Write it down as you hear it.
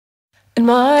In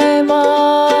my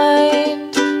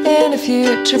mind, in a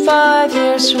future 5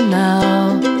 years from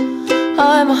now,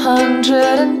 I'm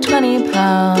 120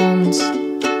 pounds,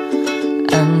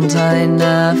 and I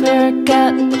never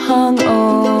get hung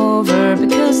over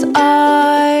because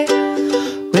I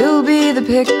will be the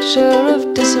picture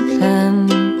of discipline,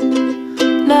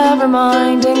 never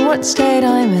minding what state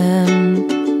I'm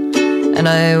in. And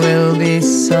I will be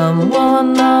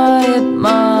someone I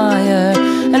admire.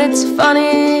 And it's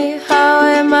funny how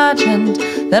I imagined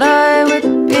that I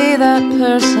would be that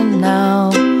person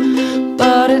now,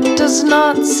 but it does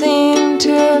not seem to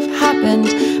have happened.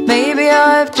 Maybe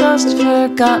I've just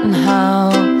forgotten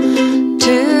how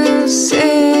to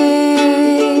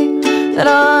see that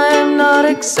I'm not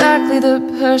exactly the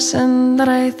person that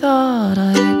I thought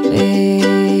I'd be.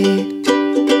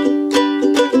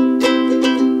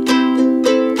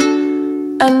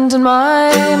 And in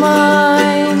my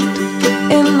mind,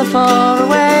 in the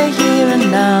faraway here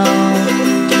and now,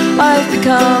 I've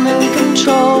become in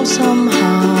control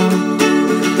somehow.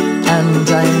 And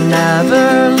I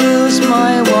never lose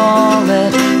my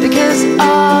wallet because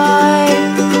I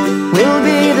will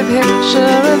be the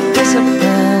picture of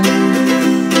discipline,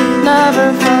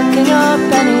 never fucking up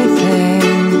anything.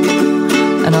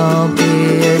 And I'll be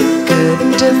a good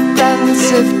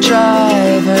defensive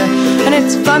driver. And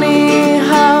it's funny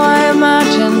how I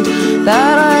imagined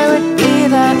that I would be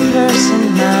that person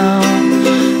now,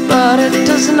 but it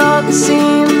does not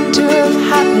seem to have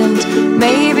happened.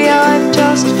 Maybe I've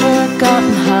just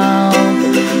forgotten how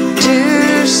to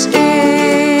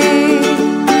see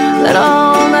that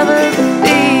I'll never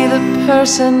be the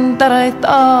person that I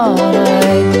thought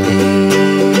I'd be.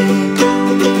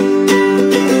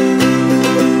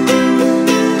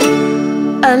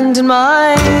 And in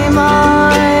my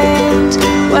mind,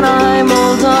 when I'm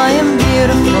old I am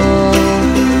beautiful,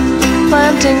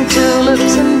 planting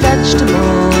tulips and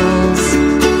vegetables,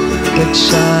 which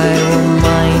I will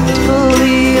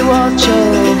mindfully watch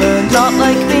over. Not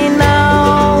like me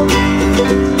now,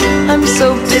 I'm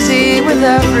so busy with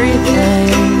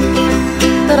everything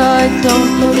that I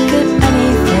don't look at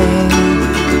anything.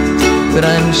 But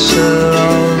I'm sure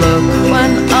I'll look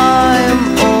when I'm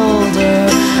older.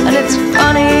 And it's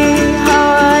funny how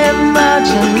I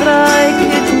imagine that I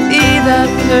could be that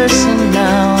person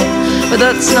now, but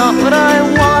that's not what I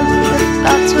want. If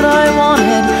that's what I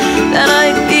wanted, then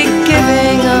I'd be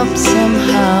giving up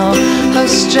somehow. How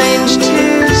strange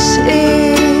to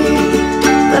see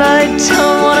that I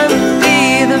don't want to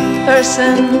be the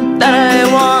person that I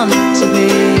want to be.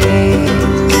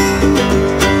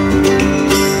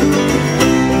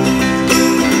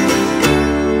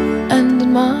 And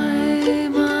in my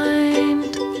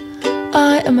mind,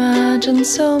 I imagine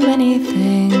so many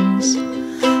things,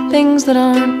 things that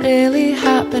aren't really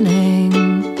happening.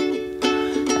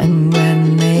 And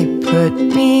when they put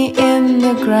me in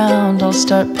the ground, I'll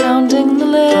start pounding the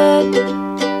lid,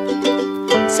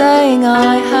 saying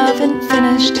I haven't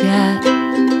finished yet.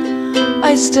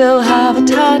 I still have a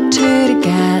tattoo to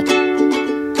get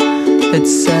that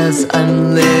says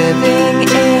I'm living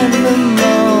in the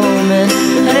moment.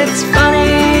 And it's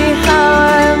funny how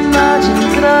I imagined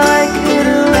that I could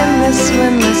win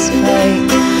this fight,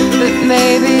 but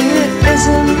maybe it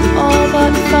isn't all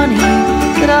that funny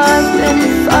that I've been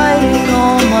fighting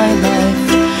all my life.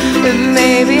 But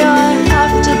maybe I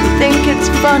have to think it's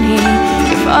funny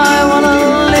if I want to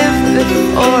live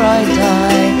before I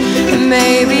die. And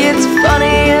maybe it's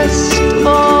funniest of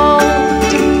all